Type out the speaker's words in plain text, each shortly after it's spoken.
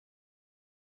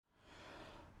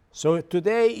So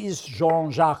today is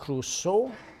Jean-Jacques Rousseau.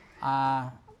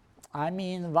 I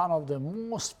mean, one of the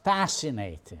most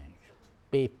fascinating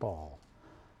people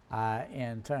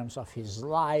in terms of his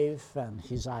life and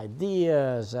his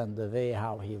ideas and the way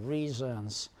how he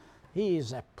reasons. He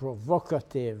is a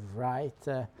provocative, right?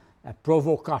 A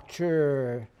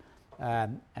provocateur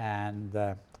and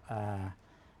an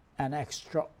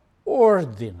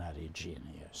extraordinary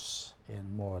genius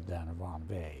in more than one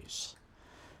ways.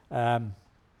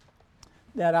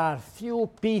 There are few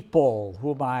people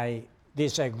whom I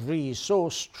disagree so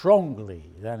strongly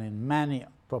than in many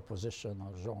propositions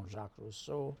of Jean-Jacques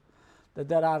Rousseau, that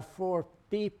there are few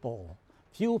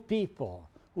people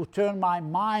who turn my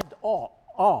mind on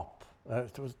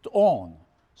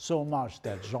so much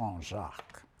that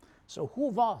Jean-Jacques. So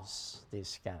who was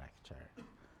this character?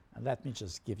 And let me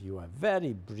just give you a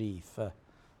very brief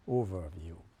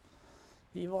overview.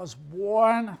 He was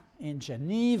born in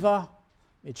Geneva,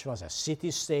 which was a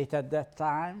city-state at that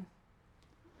time,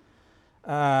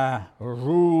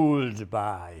 ruled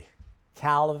by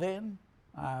Calvin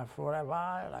for a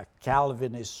while, a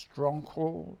Calvinist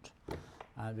stronghold.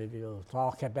 And we will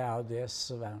talk about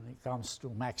this when it comes to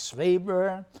Max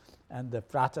Weber and the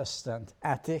Protestant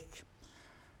ethic.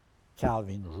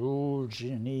 Calvin ruled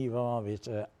Geneva with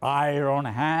an iron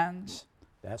hand.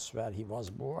 That's where he was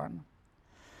born.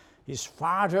 His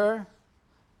father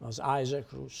was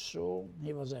Isaac Rousseau.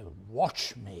 He was a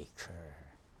watchmaker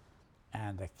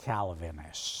and a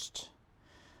Calvinist.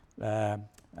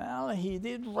 Well, he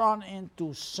did run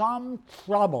into some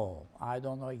trouble. I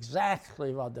don't know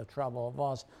exactly what the trouble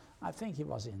was. I think he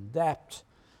was in debt,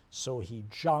 so he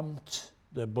jumped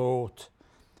the boat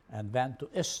and went to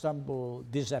Istanbul,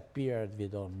 disappeared. We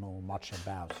don't know much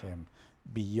about him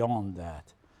beyond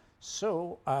that.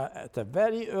 So at a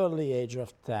very early age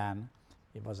of 10,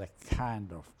 he was a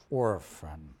kind of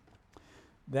orphan.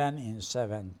 Then in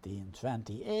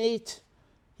 1728,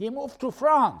 he moved to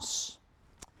France.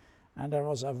 And there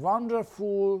was a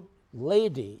wonderful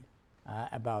lady,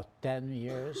 about 10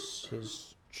 years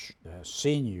his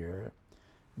senior,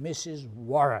 Mrs.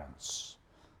 Warrens,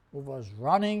 who was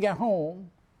running a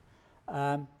home.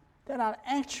 There are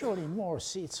actually more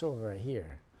seats over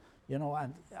here, you know,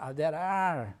 and there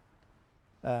are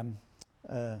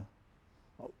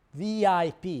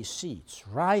VIP seats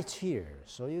right here,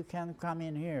 so you can come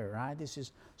in here, right? This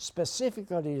is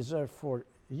specifically reserved for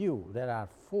you. There are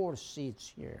 4 seats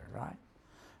here, right?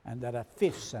 And there are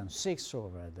 5th and 6th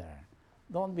over there.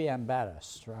 Don't be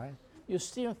embarrassed, right? You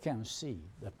still can see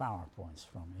the PowerPoints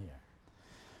from here.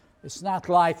 It's not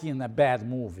like in a bad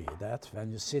movie that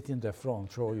when you sit in the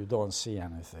front row, you don't see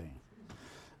anything.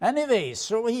 Anyway,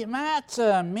 so he met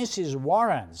Mrs.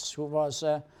 Warrens, who was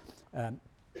a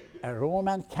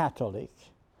Roman Catholic,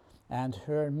 and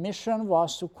her mission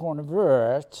was to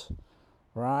convert,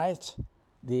 right,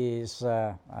 these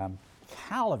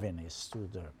Calvinists to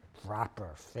the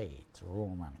proper faith,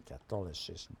 Roman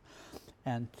Catholicism,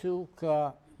 and took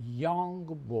young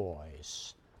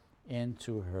boys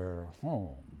into her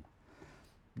home.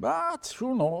 But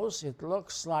who knows, it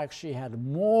looks like she had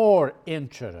more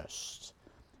interest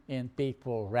in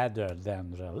people rather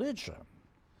than religion.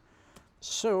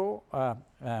 So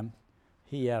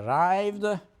he arrived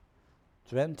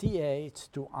 28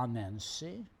 to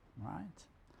Annecy, right?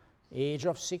 Age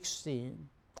of 16,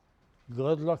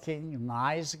 good-looking,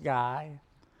 nice guy.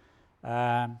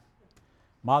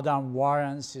 Madame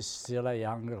Warrens is still a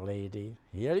younger lady.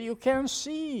 Here you can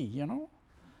see, you know,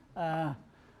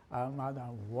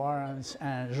 Madame Warrens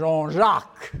and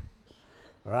Jean-Jacques,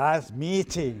 right,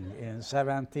 meeting in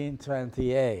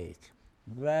 1728.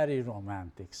 Very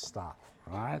romantic stuff,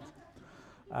 right?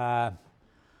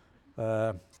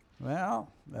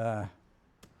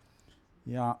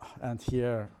 Yeah, and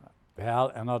here,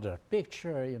 well, another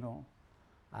picture, you know.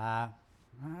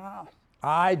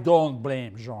 I don't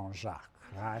blame Jean-Jacques,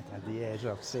 right, at the age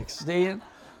of 16,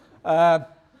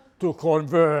 to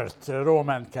convert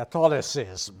Roman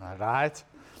Catholicism, right,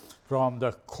 from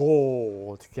the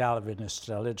cold Calvinist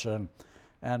religion,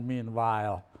 and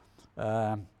meanwhile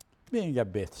being a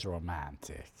bit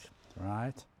romantic,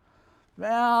 right?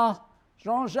 Well,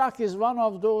 Jean-Jacques is one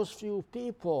of those few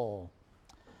people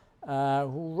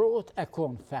who wrote a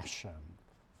confession,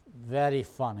 very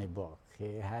funny book.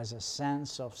 He has a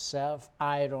sense of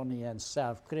self-irony and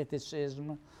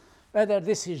self-criticism. Whether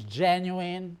this is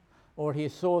genuine or he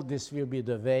thought this will be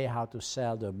the way how to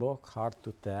sell the book, hard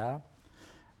to tell.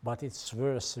 But it's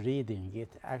worth reading.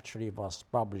 It actually was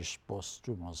published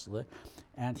posthumously.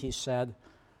 And he said,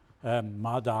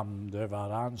 Madame de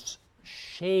Warrens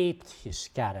shaped his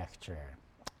character.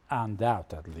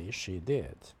 Undoubtedly, she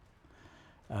did.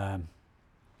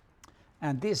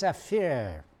 And this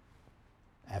affair,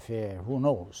 who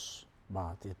knows,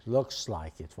 but it looks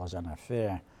like it was an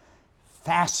affair,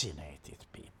 fascinated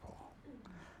people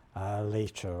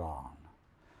later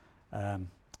on.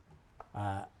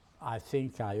 I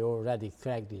think I already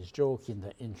cracked this joke in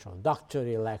the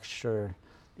introductory lecture.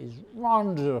 This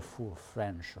wonderful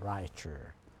French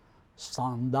writer,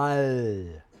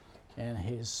 Stendhal, in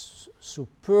his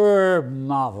superb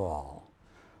novel,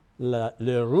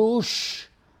 Le Rouge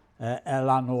et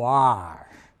le Noir,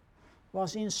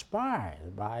 was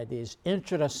inspired by this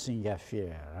interesting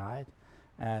affair, right?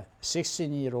 A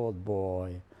 16-year-old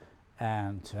boy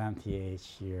and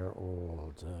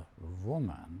 28-year-old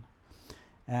woman.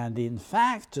 And in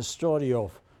fact, the story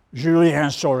of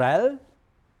Julien Sorel,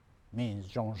 means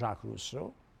Jean-Jacques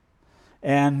Rousseau,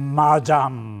 and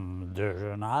Madame de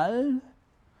Renal,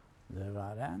 de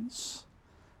Valence,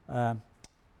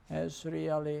 is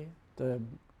really the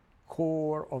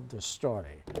core of the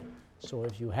story. So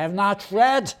if you have not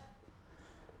read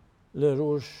Le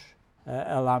Rouge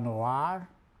et le Noir,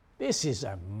 this is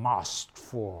a must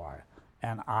for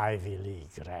an Ivy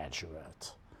League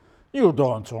graduate. You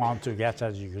don't want to get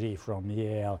a degree from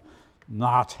Yale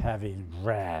not having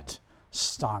read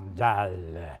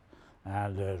Stendhal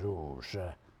and Le Rouge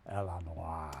et le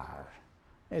Noir.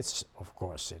 It's, of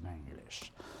course, in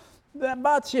English.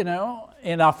 But, you know,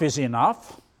 enough is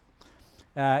enough.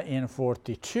 In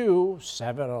 1942,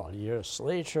 several years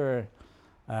later,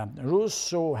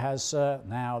 Rousseau has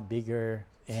now bigger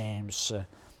aims,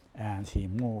 and he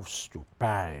moves to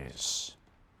Paris.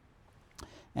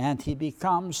 And he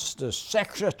becomes the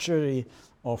secretary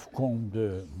of Comte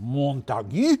de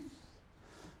Montagu,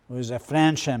 who is a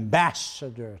French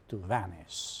ambassador to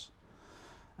Venice.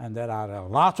 And there are a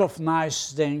lot of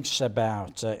nice things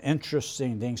about,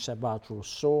 interesting things about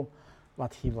Rousseau,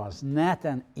 but he was not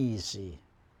an easy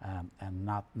and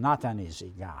not an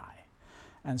easy guy.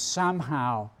 And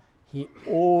somehow he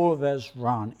always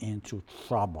ran into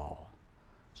trouble.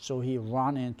 So he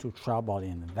ran into trouble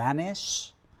in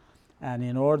Venice, and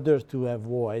in order to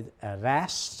avoid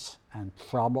arrest and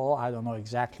trouble, I don't know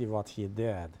exactly what he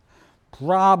did,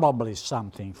 probably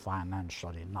something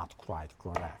financially not quite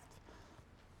correct.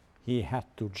 He had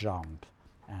to jump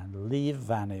and leave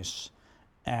Venice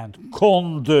and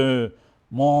Comte de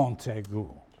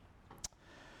Montagu.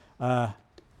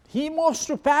 He moves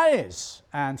to Paris,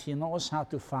 and he knows how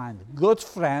to find good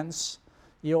friends.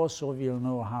 He also will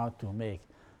know how to make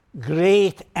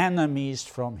great enemies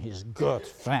from his good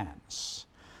friends.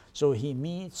 So he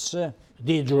meets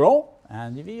Diderot,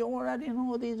 and we already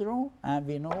know Diderot, and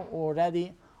we know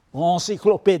already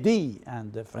Encyclopédie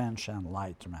and the French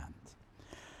Enlightenment.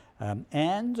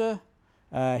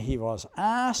 He was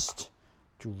asked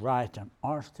to write an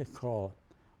article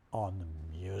on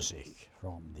music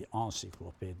from the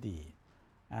Encyclopédie.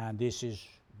 And this is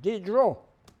Diderot.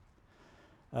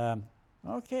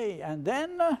 Okay, and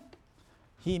then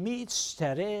he meets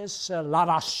Thérèse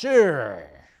Lavasseur.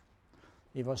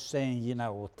 He was staying in a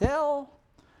hotel,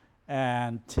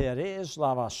 and Thérèse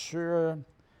Lavasseur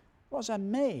was a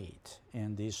maid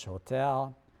in this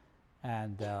hotel,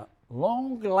 and a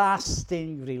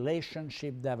long-lasting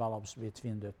relationship develops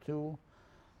between the two,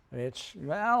 which,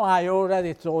 well, I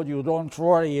already told you, don't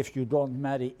worry if you don't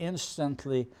marry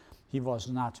instantly. He was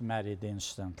not married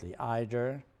instantly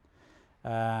either.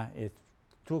 It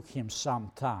took him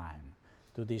some time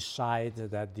to decide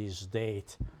that this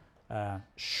date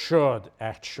should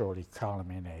actually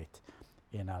culminate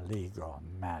in a legal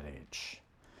marriage.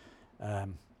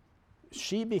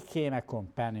 She became a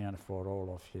companion for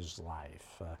all of his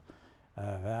life.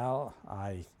 Well,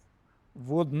 I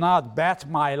would not bet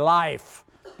my life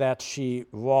that she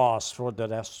was for the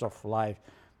rest of life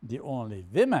the only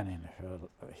woman in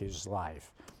his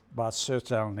life, but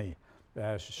certainly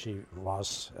she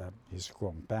was his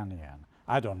companion.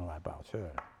 I don't know about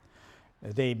her.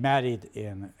 They married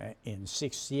in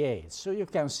 1968, so you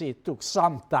can see it took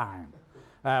some time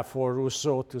for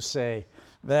Rousseau to say,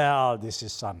 well, this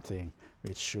is something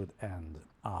which should end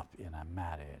up in a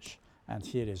marriage. And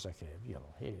here is, okay, you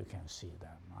know, here you can see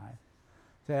them, right?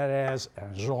 Thérèse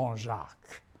and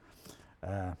Jean-Jacques.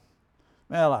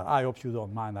 Well, I hope you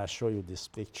don't mind I show you these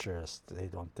pictures. They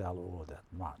don't tell all that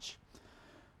much.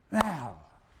 Well,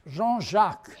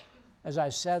 Jean-Jacques, as I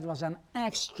said, was an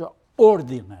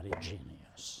extraordinary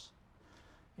genius.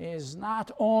 He is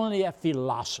not only a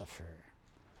philosopher,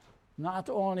 not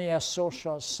only a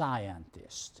social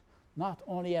scientist, not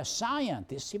only a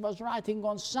scientist, he was writing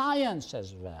on science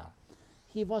as well.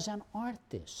 He was an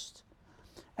artist.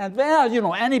 And well, you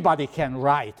know, anybody can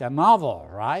write a novel,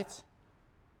 right?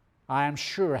 I am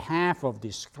sure half of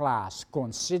this class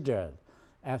considered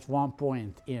at one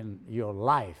point in your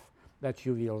life that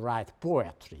you will write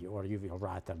poetry or you will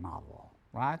write a novel,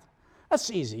 right? That's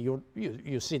easy.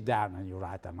 You sit down and you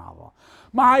write a novel.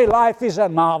 My life is a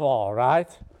novel, right?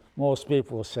 Most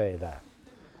people say that.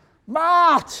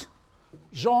 But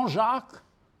Jean-Jacques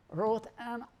wrote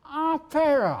an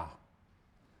opera.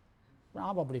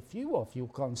 Probably few of you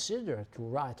consider to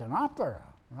write an opera,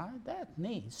 right? That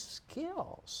needs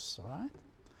skills, right?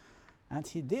 And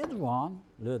he did one,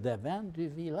 Le Devin du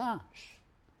Village.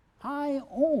 I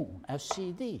own a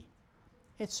CD.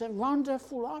 It's a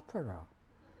wonderful opera.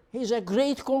 He's a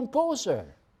great composer,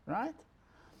 right?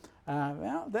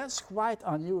 Well, that's quite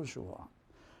unusual.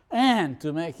 And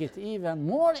to make it even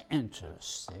more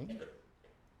interesting,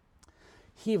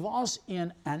 he was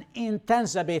in an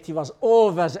intense debate. He was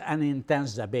always an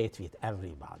intense debate with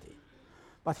everybody.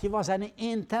 But he was an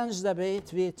intense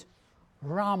debate with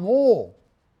Rameau.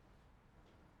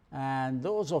 And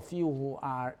those of you who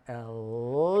are a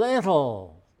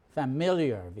little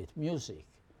familiar with music,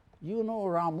 you know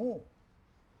Rameau.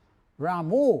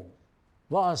 Rameau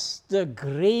was the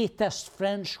greatest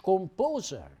French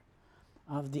composer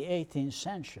of the 18th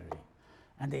century.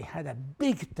 And they had a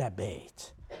big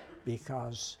debate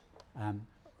because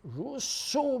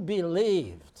Rousseau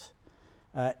believed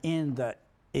in the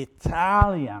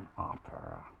Italian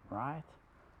opera, right?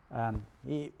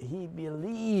 He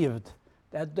believed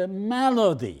that the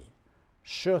melody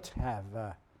should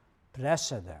have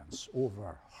precedence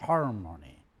over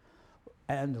harmony.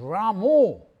 And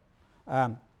Rameau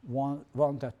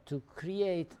wanted to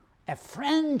create a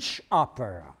French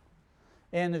opera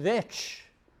in which,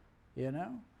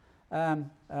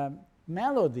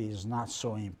 melody is not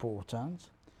so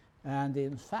important, and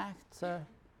in fact,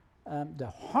 the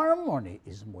harmony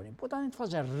is more important. It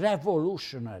was a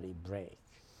revolutionary break.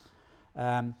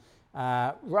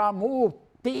 Rameau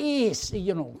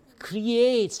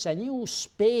creates a new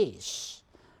space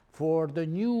for the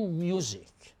new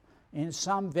music. In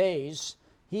some ways,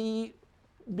 he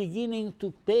beginning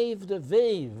to pave the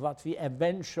way what we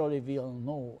eventually will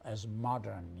know as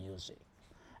modern music.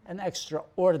 An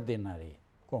extraordinary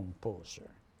composer.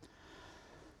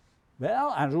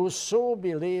 Well, and Rousseau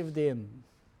believed in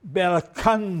bel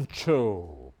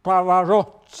canto,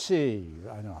 Pavarotti.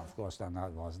 I know, of course, there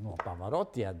was no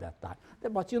Pavarotti at that time.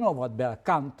 But you know what bel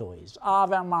canto is.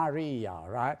 Ave Maria,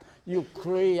 right? You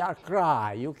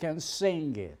cry, you can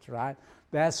sing it, right?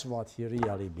 That's what he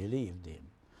really believed in.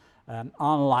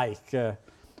 Unlike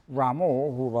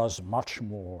Rameau, who was much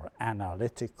more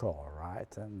analytical,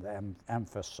 right, and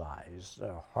emphasized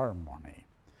harmony.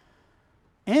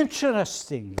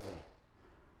 Interestingly,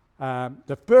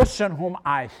 the person whom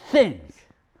I think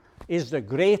is the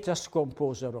greatest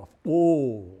composer of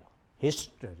all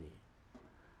history,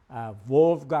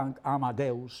 Wolfgang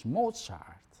Amadeus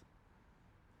Mozart,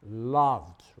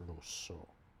 loved Rousseau.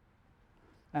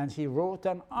 And he wrote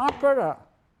an opera,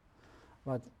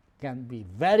 but can be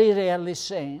very rarely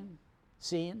seen.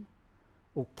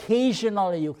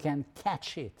 Occasionally you can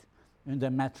catch it in the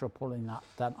Metropolitan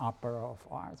Opera of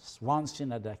Arts, once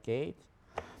in a decade.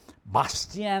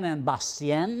 Bastien and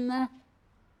Bastienne,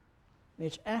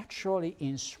 which actually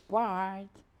inspired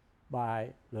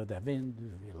by Le Devin du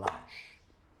Village.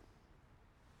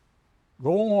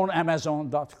 Go on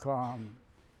Amazon.com.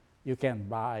 You can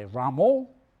buy Rameau,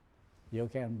 you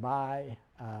can buy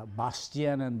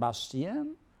Bastien and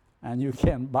Bastienne, and you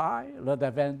can buy Le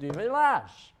Devin du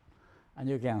Village, and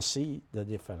you can see the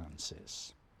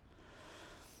differences.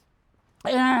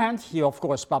 And he, of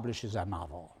course, publishes a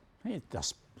novel. It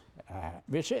does,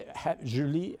 which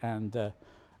Julie and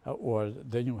or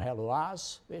The New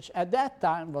Heloise, which at that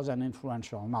time was an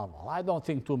influential novel. I don't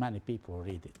think too many people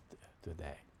read it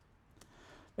today.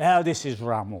 Well, this is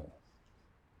Rameau.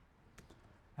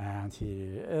 And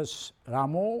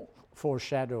Rameau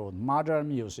foreshadowed modern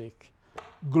music.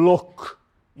 Gluck,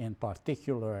 in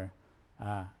particular,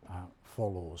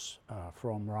 follows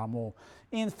from Rameau.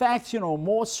 In fact,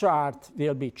 Mozart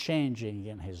will be changing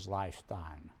in his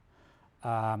lifetime.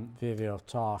 We will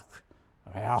talk,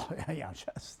 I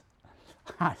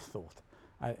thought,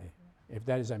 if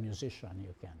there is a musician,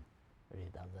 you can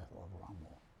read a little of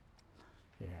Rameau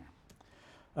here.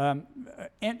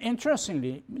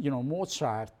 Interestingly,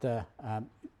 Mozart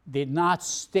did not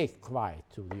stick quite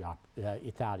to the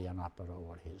Italian opera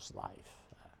all his life.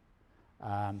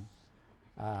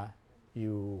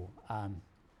 You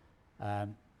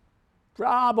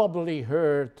probably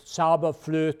heard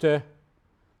Zauberflöte,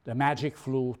 the magic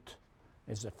flute,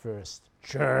 is the first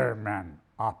German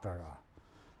opera.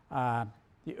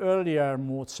 The earlier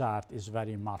Mozart is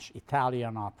very much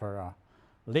Italian opera.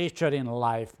 Later in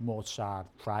life, Mozart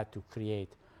tried to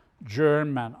create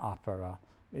German opera,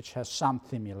 which has some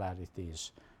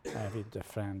similarities with the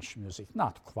French music.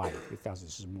 Not quite, because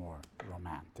this is more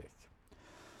romantic.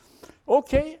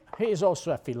 Okay, he is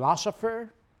also a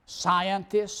philosopher,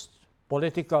 scientist,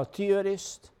 political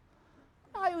theorist.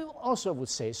 I also would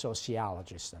say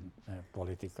sociologist and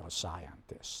political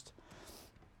scientist.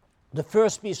 The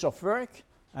first piece of work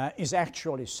is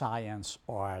actually science,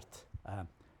 art,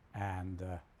 and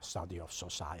study of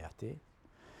society.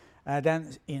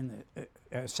 Then in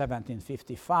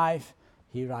 1755,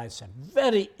 he writes a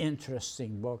very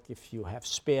interesting book. If you have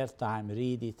spare time,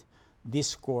 read it,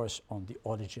 Discourse on the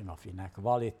Origin of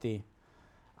Inequality.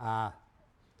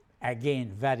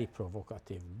 Again, very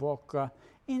provocative book.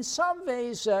 In some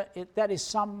ways, there is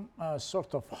some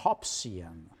sort of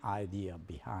Hobbesian idea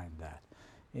behind that.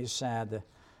 He said,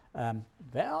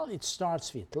 well, it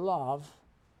starts with love,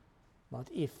 but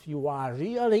if you are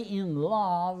really in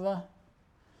love,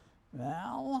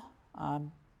 well,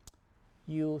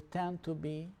 you tend to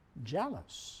be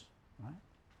jealous, right?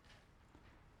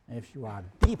 If you are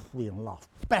deeply in love,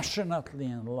 passionately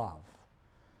in love,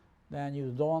 then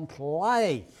you don't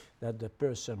like that the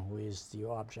person who is the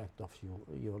object of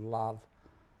your love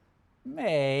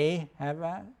may have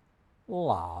a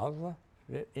love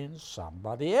in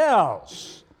somebody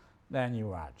else. Then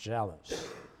you are jealous.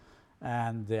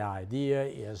 And the idea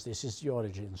is this is the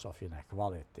origins of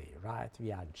inequality, right?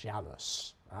 We are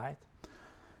jealous, right?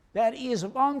 There is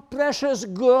one precious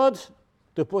good,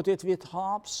 to put it with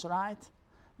Hobbes, right?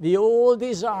 We all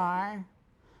desire,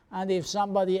 and if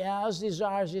somebody else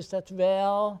desires it as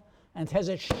well and has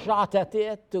a shot at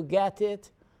it to get it,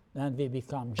 then we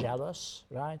become jealous,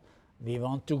 right? We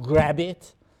want to grab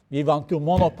it. We want to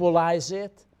monopolize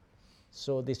it.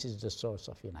 So this is the source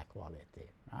of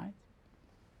inequality, right?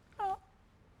 Well,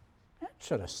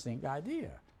 interesting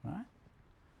idea,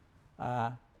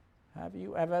 right? Have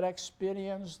you ever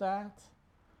experienced that?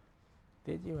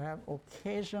 Did you have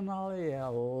occasionally a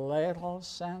little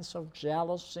sense of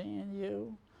jealousy in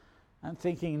you? And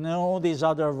thinking, no, this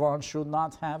other one should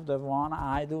not have the one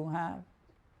I do have?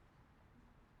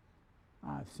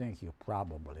 I think you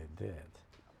probably did.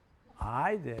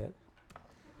 I did.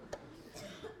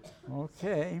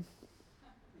 Okay.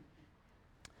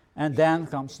 And then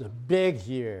comes the big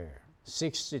year,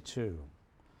 62.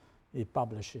 He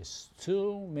publishes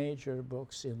 2 major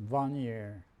books in 1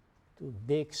 year, 2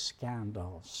 big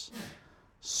scandals,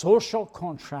 Social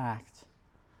Contract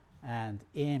and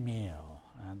Emile.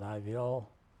 And I will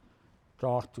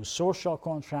talk to Social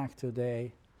Contract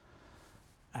today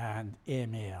and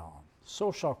Emile.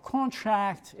 Social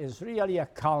Contract is really a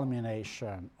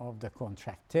culmination of the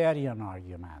contractarian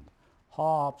argument.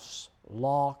 Hobbes,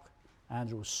 Locke,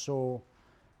 and Rousseau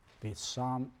with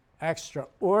some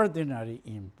extraordinary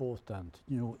important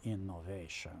new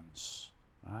innovations,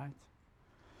 right?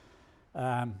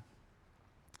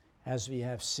 As we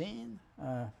have seen,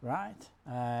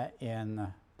 in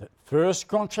the first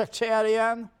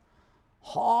contractarian,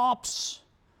 Hobbes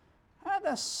had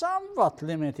a somewhat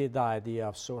limited idea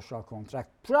of social contract,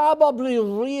 probably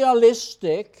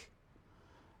realistic,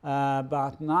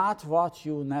 but not what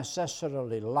you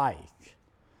necessarily like.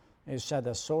 He said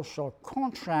a social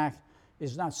contract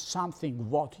is not something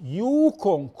what you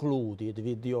concluded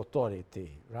with the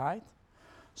authority, right?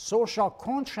 Social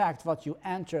contract, what you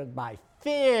entered by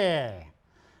fear,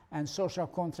 and social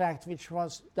contract which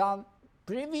was done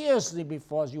previously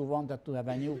before you wanted to have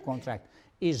a new contract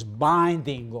is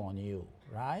binding on you,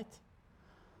 right?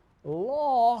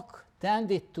 Locke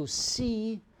tended to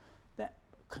see the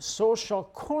social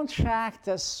contract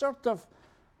as sort of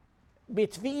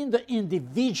between the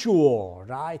individual,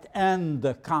 right, and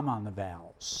the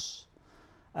commonwealth.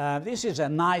 This is a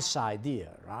nice idea,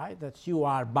 right, that you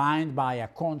are bound by a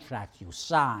contract you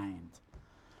signed.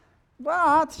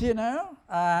 But, you know,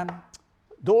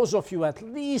 those of you at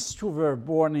least who were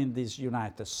born in these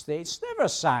United States never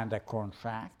signed a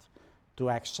contract to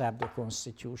accept the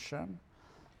Constitution.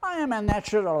 I am a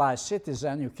naturalized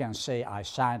citizen. You can say I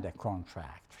signed a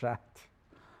contract, right?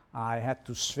 I had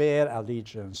to swear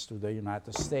allegiance to the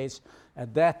United States.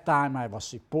 At that time, I was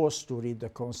supposed to read the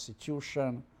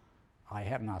Constitution. I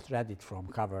have not read it from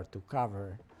cover to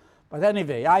cover. But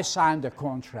anyway, I signed the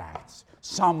contract,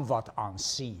 somewhat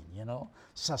unseen, you know,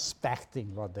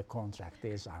 suspecting what the contract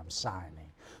is I'm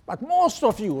signing. But most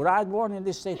of you, right, born in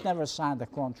this state, never signed a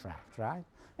contract, right?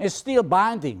 It's still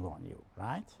binding on you,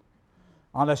 right?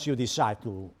 Unless you decide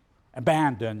to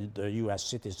abandon the US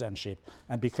citizenship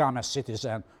and become a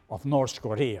citizen of North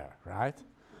Korea, right?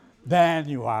 Then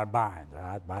you are bound,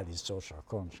 right, by this social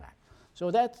contract. So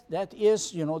that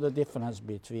is, you know, the difference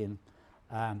between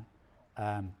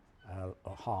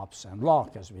Hobbes and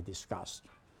Locke, as we discussed.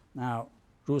 Now,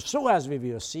 Rousseau, as we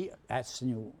will see, adds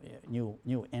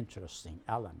new interesting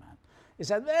element. He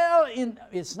said, well,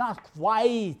 it's not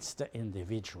quite the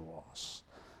individuals.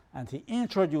 And he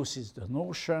introduces the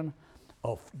notion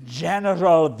of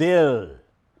general will.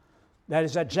 There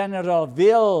is a general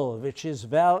will which is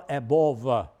well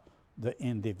above the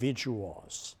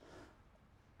individuals.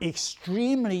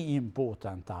 Extremely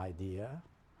important idea,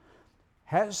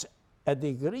 has a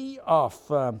degree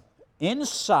of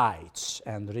insights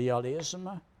and realism.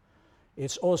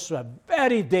 It's also a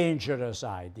very dangerous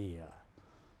idea.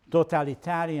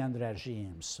 Totalitarian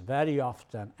regimes very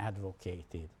often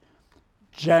advocated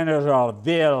general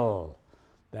will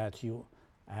that you,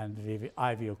 and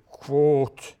I will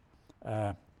quote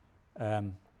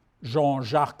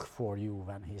Jean-Jacques for you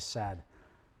when he said,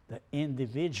 the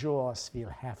individuals will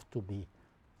have to be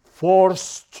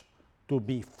forced to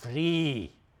be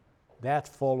free. That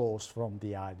follows from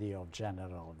the idea of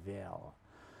general will.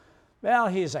 Well,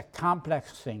 he's a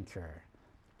complex thinker.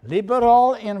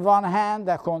 Liberal in one hand,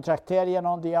 a contractarian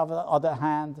on the other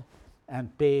hand,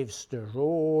 and paves the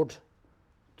road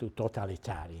to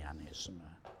totalitarianism.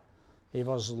 He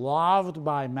was loved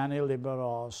by many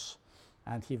liberals,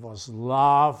 and he was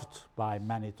loved by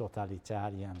many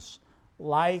totalitarians,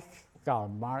 like Karl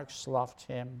Marx loved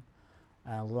him,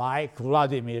 and like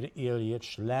Vladimir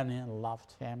Ilyich Lenin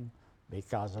loved him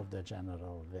because of the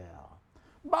general will.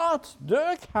 But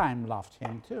Durkheim loved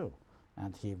him too,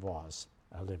 and he was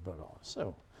a liberal.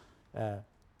 So,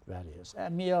 various.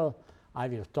 Emile, I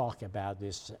will talk about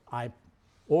this. I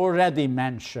already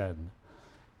mentioned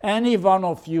any one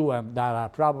of you, and there are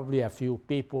probably a few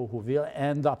people who will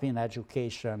end up in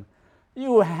education,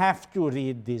 you have to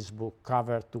read this book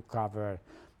cover to cover.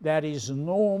 There is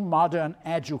no modern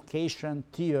education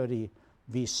theory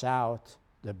without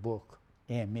the book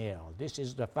Emile. This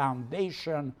is the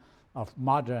foundation of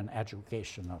modern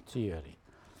educational theory.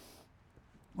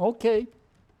 Okay.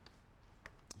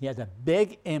 He had a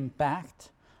big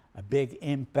impact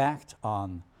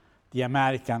on the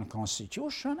American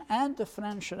Constitution and the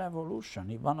French Revolution.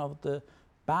 He's one of the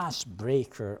path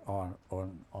breaker on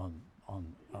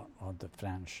the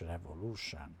French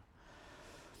Revolution.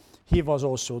 He was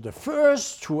also the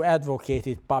first who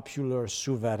advocated popular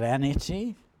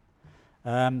sovereignty,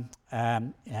 the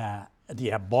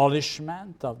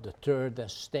abolishment of the third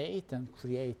estate and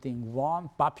creating one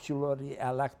popularly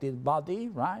elected body,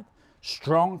 right?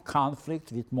 Strong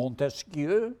conflict with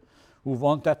Montesquieu, who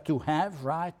wanted to have,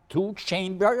 right, two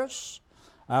chambers,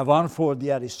 one for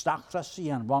the aristocracy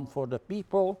and one for the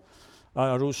people.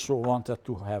 Rousseau wanted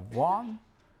to have one.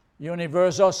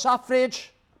 Universal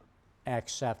suffrage,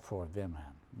 except for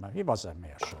women. But he was a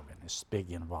male chauvinist,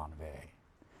 big in one way.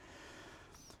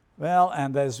 Well,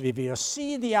 and as we will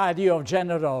see, the idea of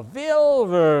general will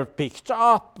were picked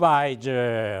up by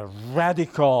the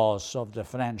radicals of the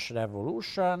French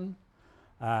Revolution,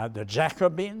 the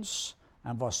Jacobins,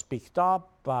 and was picked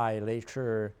up by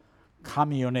later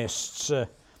communists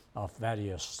of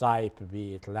various types,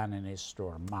 be it Leninists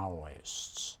or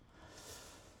Maoists.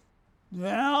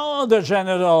 Well, the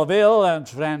general will and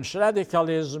French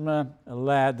radicalism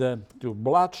led to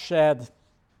bloodshed.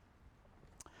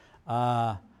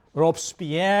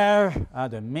 Robespierre,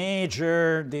 the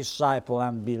major disciple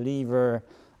and believer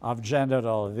of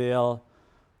general will,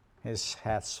 his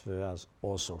head was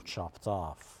also chopped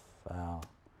off.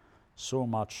 So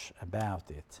much about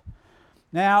it.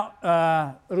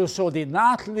 Now, Rousseau did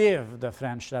not live the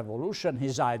French Revolution.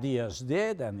 His ideas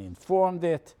did and informed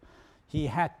it. He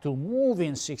had to move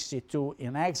in '62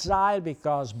 in exile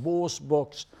because both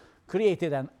books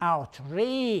created an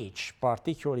outrage,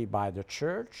 particularly by the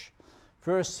church.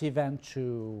 First, he went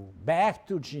back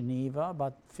to Geneva,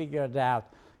 but figured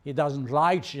out he doesn't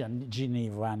like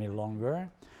Geneva any longer.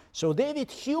 So David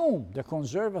Hume, the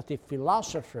conservative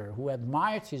philosopher who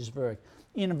admired his work,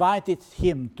 invited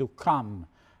him to come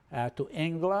to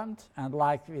England, and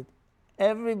like with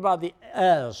everybody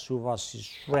else who was his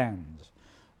friend,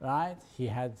 right? He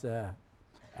had a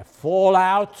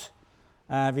fallout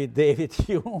with David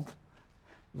Hume.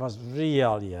 He was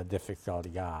really a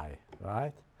difficult guy,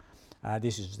 right?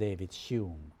 This is David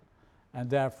Hume. And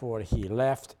therefore he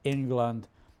left England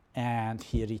and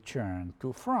he returned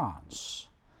to France.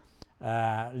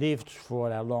 Lived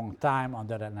for a long time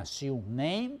under an assumed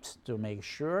name to make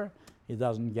sure he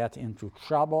doesn't get into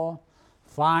trouble.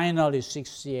 Finally,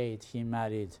 '68, he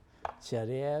married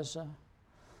Thérèse.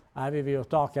 We will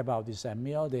talk about this,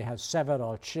 Emile. They have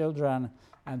several children,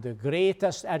 and the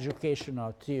greatest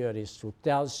educational theorist who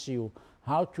tells you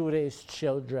how to raise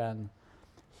children,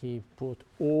 he put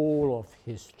all of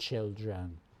his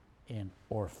children in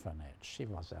orphanage. He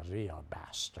was a real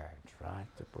bastard, right,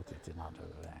 to put it another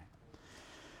way.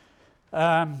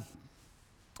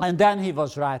 And then he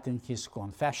was writing his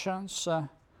Confessions,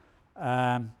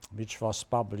 which was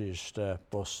published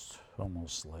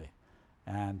posthumously.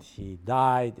 And he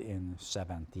died in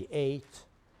 78,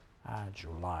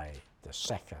 July the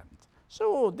 2nd.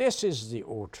 So this is the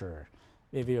author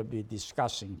we will be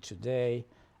discussing today,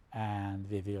 and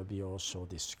we will be also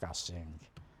discussing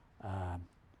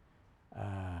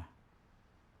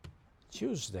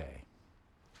Tuesday.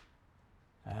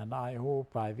 And I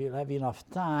hope I will have enough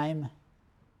time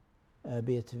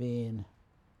between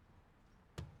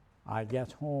I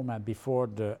get home and before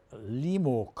the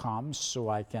limo comes, so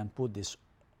I can put this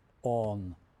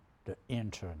on the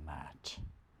internet.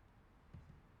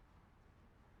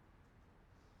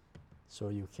 So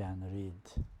you can read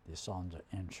this on the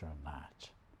internet.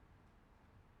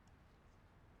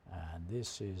 And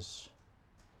this is,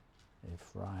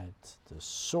 if right, the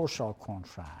social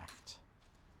contract.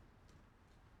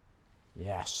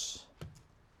 Yes.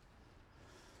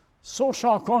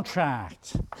 Social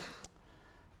contract,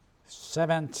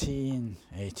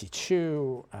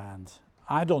 1782, and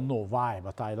I don't know why,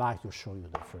 but I like to show you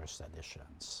the first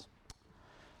editions.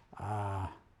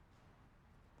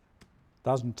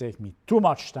 Doesn't take me too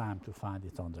much time to find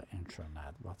it on the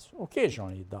internet, but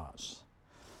occasionally it does.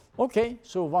 Okay,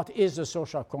 so what is the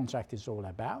social contract is all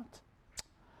about?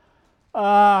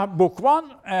 Book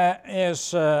 1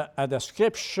 is a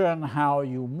description how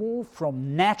you move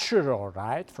from natural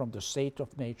right, from the state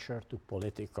of nature, to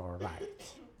political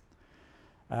right.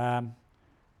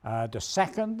 The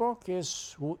second book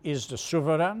is who is the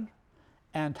sovereign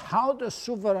and how the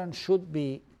sovereign should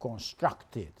be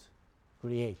constructed,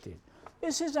 created.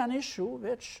 This is an issue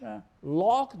which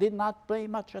Locke did not pay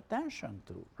much attention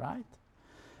to, right?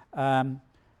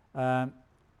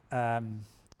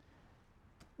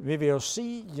 We will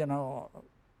see, you know,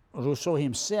 Rousseau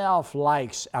himself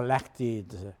likes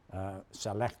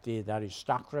selected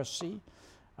aristocracy,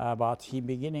 but he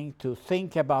beginning to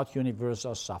think about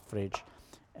universal suffrage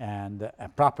and a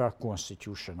proper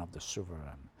constitution of the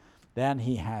sovereign. Then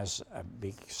he has a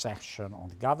big section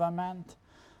on government,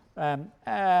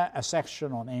 a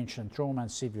section on ancient Rome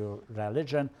and civil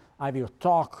religion. I will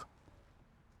talk,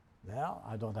 well,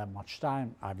 I don't have much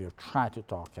time. I will try to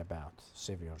talk about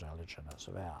civil religion as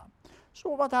well.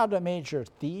 So what are the major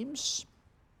themes?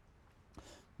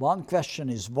 One question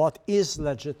is, what is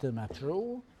legitimate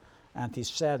rule? And he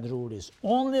said rule is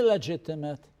only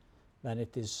legitimate when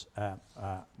it is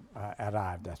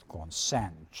arrived at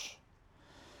consent.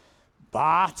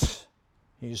 But,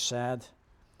 he said,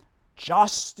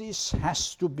 justice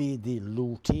has to be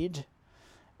diluted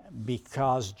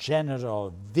because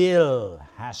general will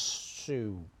has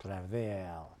to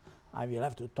prevail. I will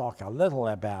have to talk a little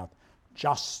about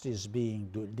justice being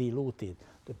diluted.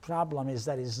 The problem is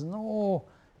there is no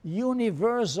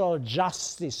universal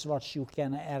justice what you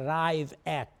can arrive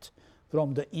at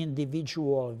from the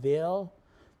individual will.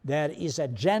 There is a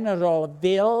general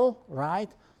will, right?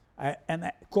 And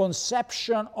a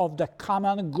conception of the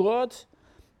common good,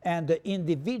 and the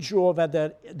individual,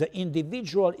 whether the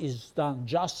individual is done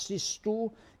justice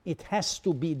to, it has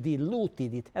to be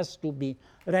diluted, it has to be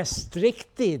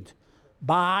restricted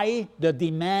by the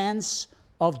demands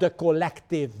of the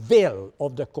collective will,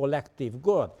 of the collective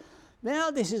good.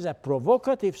 Well, this is a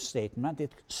provocative statement.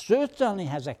 It certainly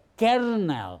has a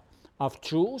kernel of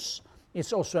truth.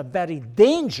 It's also a very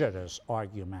dangerous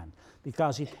argument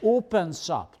because it opens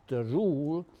up the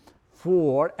rule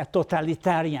for a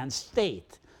totalitarian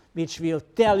state, which will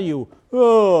tell you,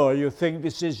 oh, you think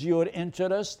this is your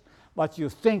interest? What you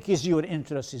think is your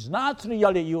interest is not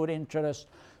really your interest.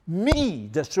 Me,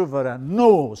 the sovereign,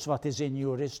 knows what is in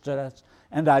your interest,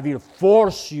 and I will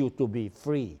force you to be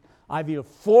free. I will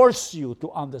force you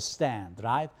to understand,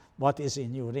 right, what is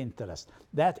in your interest.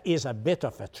 That is a bit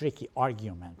of a tricky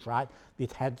argument, right?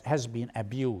 It has been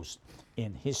abused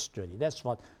in history. That's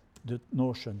what the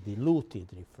notion diluted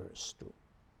refers to.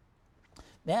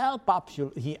 Well,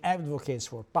 he advocates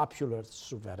for popular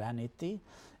sovereignty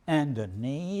and the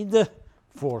need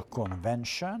for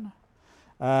convention.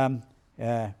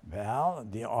 Well,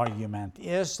 the argument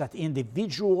is that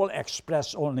individuals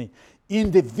express only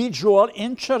individual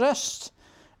interest,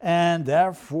 and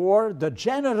therefore the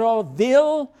general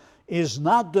will is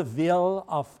not the will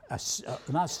of,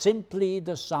 not simply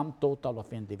the sum total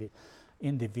of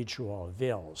individual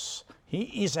wills.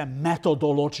 He is a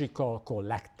methodological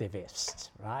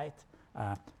collectivist, right?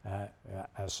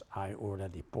 As I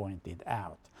already pointed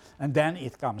out. And then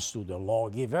it comes to the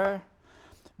lawgiver.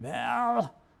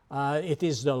 Well, it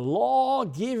is the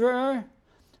lawgiver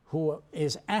who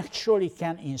is actually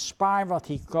can inspire what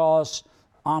he calls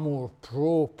amour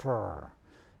propre.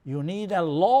 You need a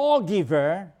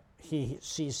lawgiver, he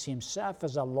sees himself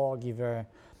as a lawgiver,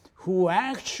 who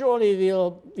actually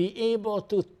will be able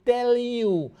to tell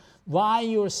you why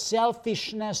your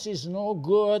selfishness is no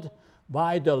good,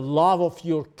 why the love of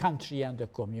your country and the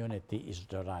community is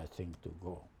the right thing to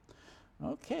go.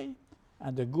 Okay,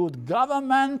 and the good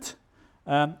government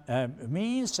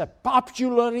means a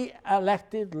popularly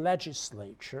elected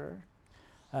legislature,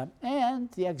 and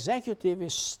the executive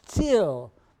is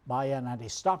still by an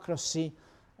aristocracy,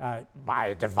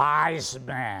 by the wise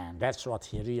man. That's what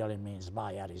he really means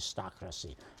by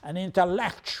aristocracy. An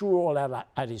intellectual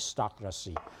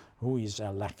aristocracy who is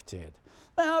elected.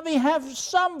 Well, we have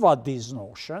somewhat this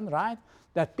notion, right,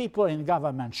 that people in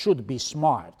government should be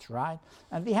smart, right?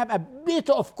 And we have a bit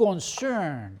of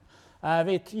concern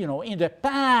with, in the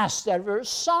past there were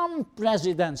some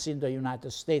presidents in the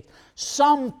United States,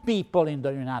 some people in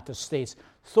the United States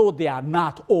thought they are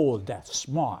not all that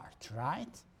smart,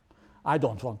 right? I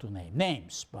don't want to name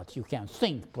names, but you can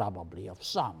think probably of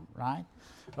some, right?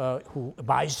 Who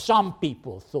by some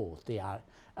people thought they are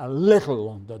a little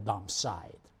on the dumb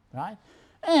side, right?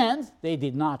 And they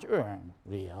did not earn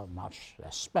real much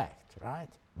respect, right?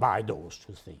 By those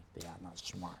who think they are not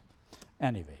smart.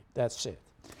 Anyway, that's it.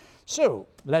 So,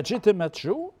 legitimate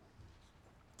rule.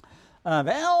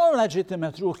 Well,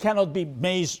 legitimate rule cannot be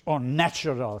based on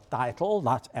natural title,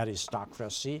 not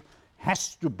aristocracy.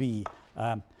 Has to be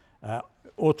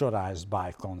authorized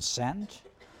by consent.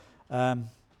 Well,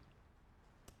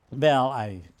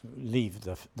 I leave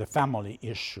the family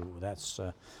issue. That's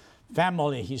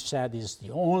family, he said, is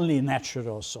the only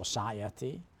natural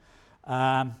society.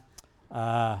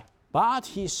 But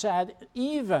he said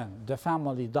even the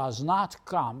family does not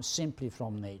come simply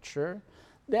from nature.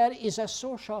 There is a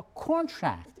social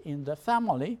contract in the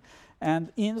family,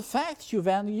 and in fact,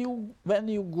 when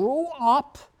you grow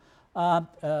up,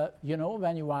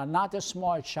 when you are not a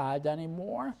small child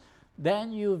anymore,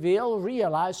 then you will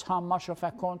realize how much of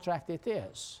a contract it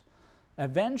is.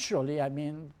 Eventually,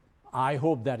 I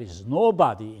hope there is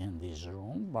nobody in this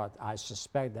room, but I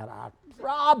suspect there are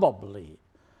probably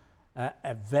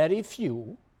a very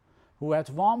few who at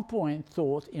one point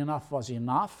thought enough was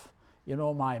enough.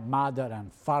 My mother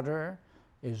and father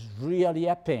is really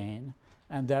a pain,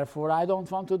 and therefore I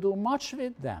don't want to do much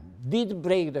with them. Did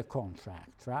break the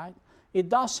contract, right? It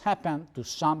does happen to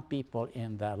some people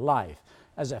in their life.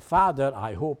 As a father,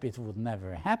 I hope it would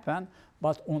never happen,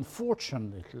 but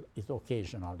unfortunately, it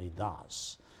occasionally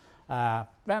does.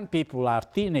 When people are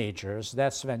teenagers,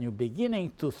 that's when you're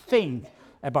beginning to think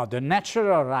about the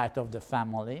natural right of the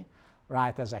family,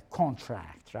 right, as a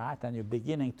contract, right? And you're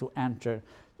beginning to enter,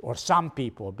 or some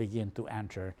people begin to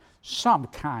enter, some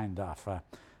kind of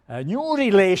a new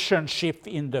relationship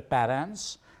in the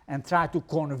parents and try to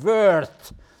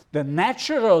convert the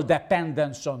natural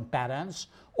dependence on parents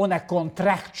on a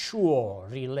contractual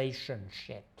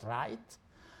relationship, right?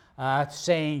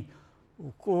 Saying,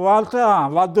 Walter,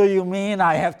 what do you mean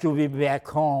I have to be back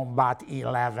home by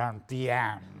 11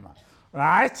 p.m.,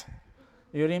 right?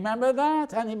 You remember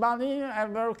that? Anybody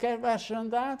ever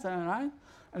questioned that, right?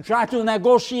 And try to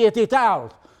negotiate it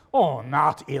out. Oh,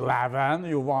 not 11,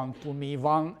 you want to me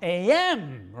 1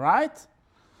 a.m., right?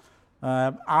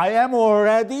 I am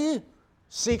already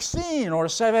 16 or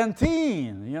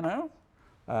 17,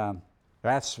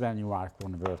 That's when you are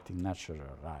converting natural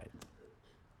right.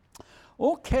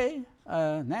 Okay,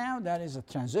 now there is a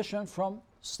transition from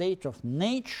state of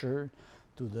nature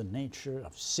to the nature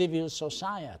of civil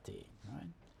society,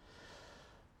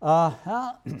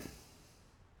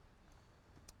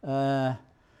 right?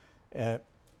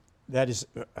 That is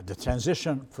the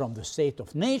transition from the state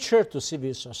of nature to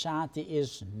civil society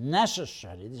is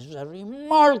necessary. This is a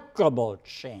remarkable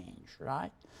change,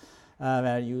 right?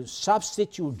 Where you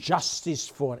substitute justice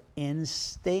for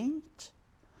instinct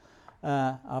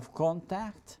of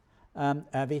contact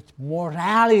with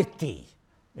morality,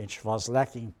 which was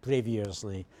lacking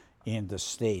previously in the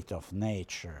state of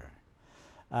nature.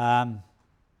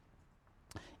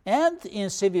 And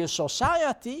in civil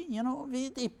society, we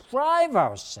deprive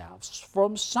ourselves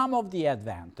from some of the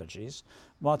advantages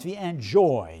what we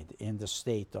enjoyed in the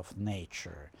state of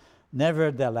nature.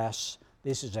 Nevertheless,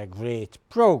 this is a great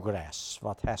progress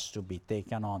what has to be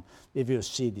taken on. We will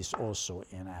see this also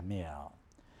in Emile.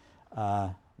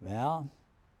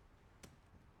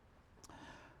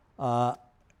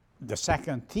 The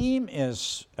second theme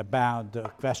is about the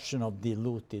question of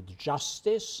diluted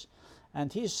justice.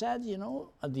 And he said,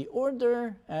 the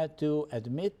order to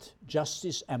admit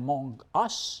justice among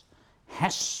us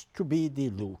has to be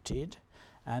diluted.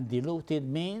 And diluted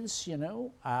means,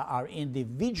 our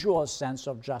individual sense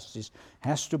of justice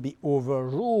has to be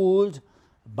overruled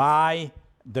by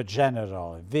the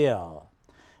general will.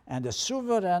 And the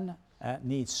sovereign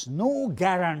needs no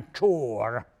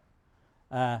guarantor,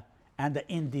 and the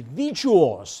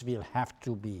individuals will have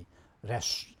to be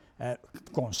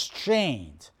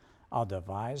constrained,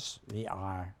 otherwise we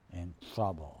are in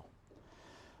trouble.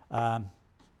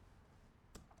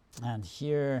 And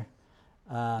here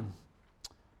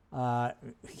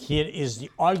is the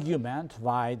argument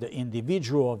why the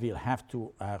individual will have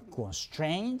to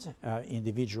constrained.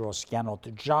 Individuals cannot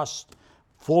just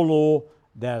follow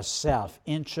their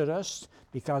self-interest,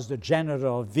 because the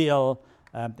general will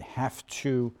have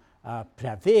to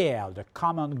prevail. The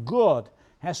common good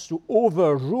has to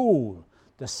overrule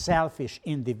the selfish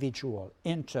individual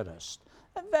interest.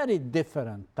 A very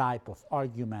different type of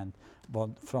argument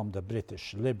from the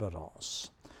British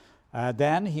liberals.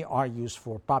 Then he argues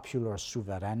for popular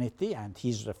sovereignty, and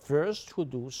he's the first who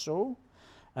do so.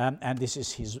 And this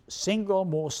is his single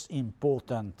most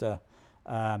important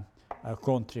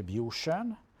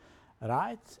contribution,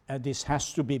 right? This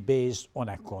has to be based on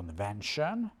a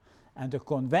convention, and the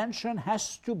convention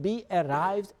has to be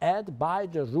arrived at by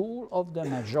the rule of the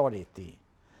majority.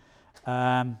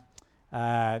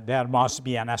 There must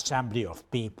be an assembly of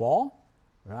people,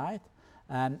 right?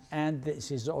 And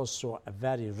this is also a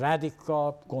very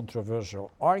radical, controversial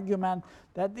argument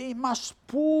that they must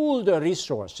pool the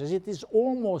resources. It is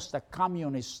almost a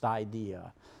communist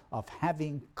idea of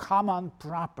having common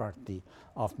property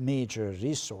of major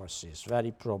resources,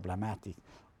 very problematic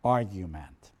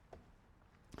argument.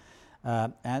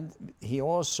 And he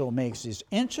also makes this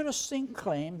interesting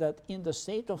claim that in the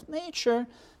state of nature,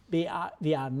 we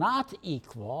are not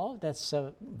equal. That's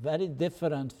a very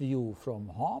different view from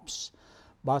Hobbes.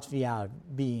 But we are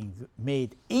being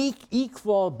made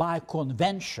equal by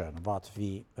convention, what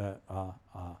we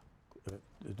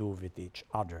do with each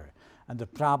other. And the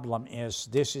problem is,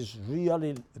 this is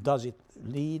really, does it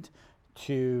lead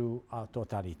to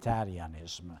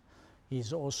totalitarianism?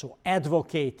 He's also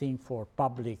advocating for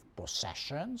public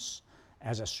possessions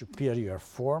as a superior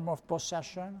form of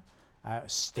possession,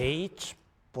 state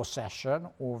possession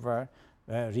over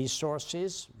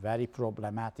resources, very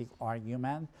problematic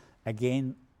argument.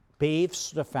 Again,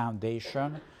 paves the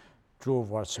foundation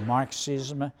towards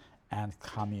Marxism and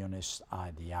communist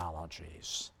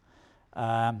ideologies.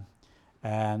 Many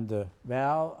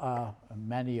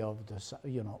of the,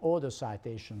 all the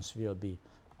citations will be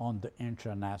on the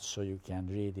internet, so you can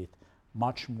read it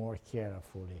much more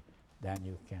carefully than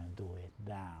you can do it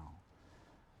now.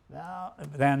 Well,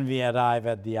 then we arrive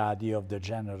at the idea of the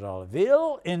general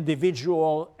will.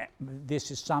 Individual,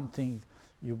 this is something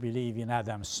you believe in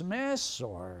Adam Smith,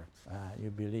 or you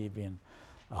believe in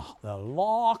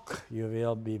Locke, you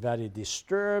will be very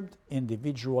disturbed.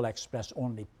 Individual express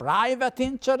only private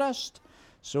interest,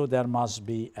 so there must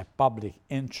be a public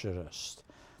interest.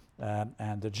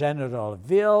 And the general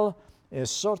will is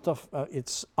sort of,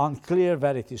 it's unclear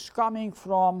where it is coming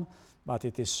from, but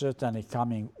it is certainly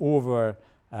coming over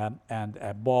and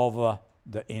above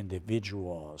the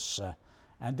individuals.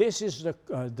 And this is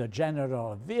the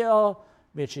general will,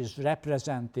 which is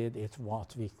represented in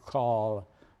what we call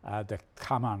the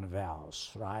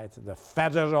commonwealth, right? The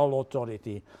federal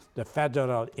authority, the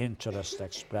federal interest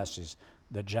expresses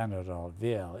the general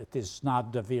will. It is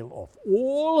not the will of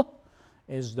all,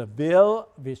 it is the will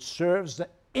which serves the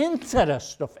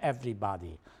interest of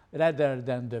everybody rather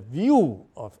than the view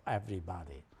of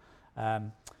everybody.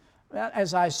 Well,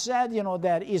 as I said,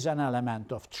 there is an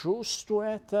element of truth to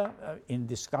it. In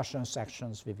discussion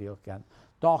sections, we can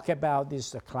talk about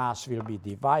this. The class will be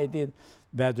divided,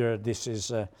 whether this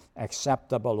is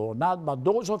acceptable or not. But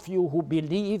those of you who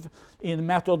believe in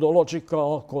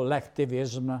methodological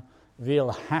collectivism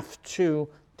will have to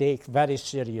take very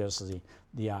seriously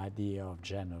the idea of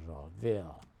general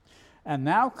will. And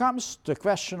now comes the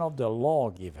question of the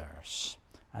lawgivers.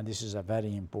 And this is a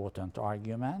very important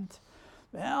argument.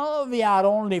 Well, we are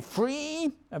only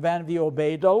free when we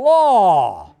obey the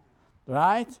law,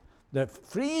 right? The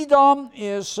freedom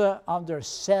is under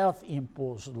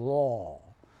self-imposed law.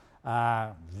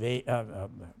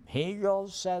 Hegel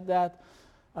said that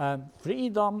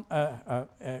freedom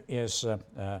is,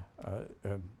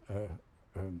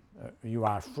 you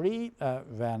are free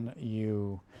when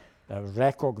you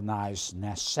recognize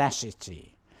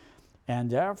necessity.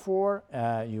 And therefore,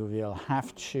 you will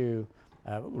have to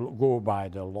go by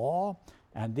the law,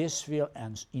 and this will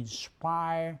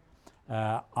inspire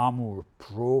amour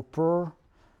propre,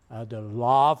 the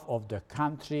love of the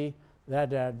country,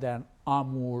 rather than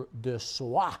amour de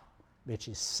soi, which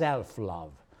is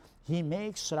self-love. he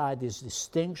makes, right, this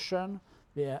distinction.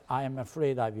 I am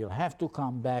afraid I will have to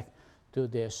come back to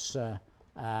this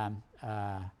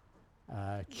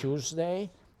Tuesday.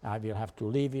 I will have to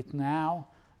leave it now.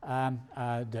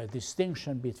 The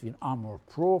distinction between amour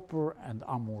propre and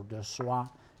amour de soi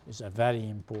is a very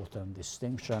important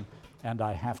distinction, and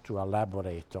I have to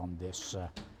elaborate on this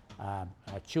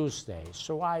Tuesday.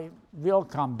 So I will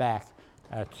come back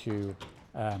to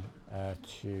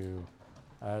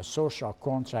social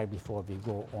contract before we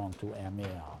go on to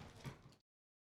Emile.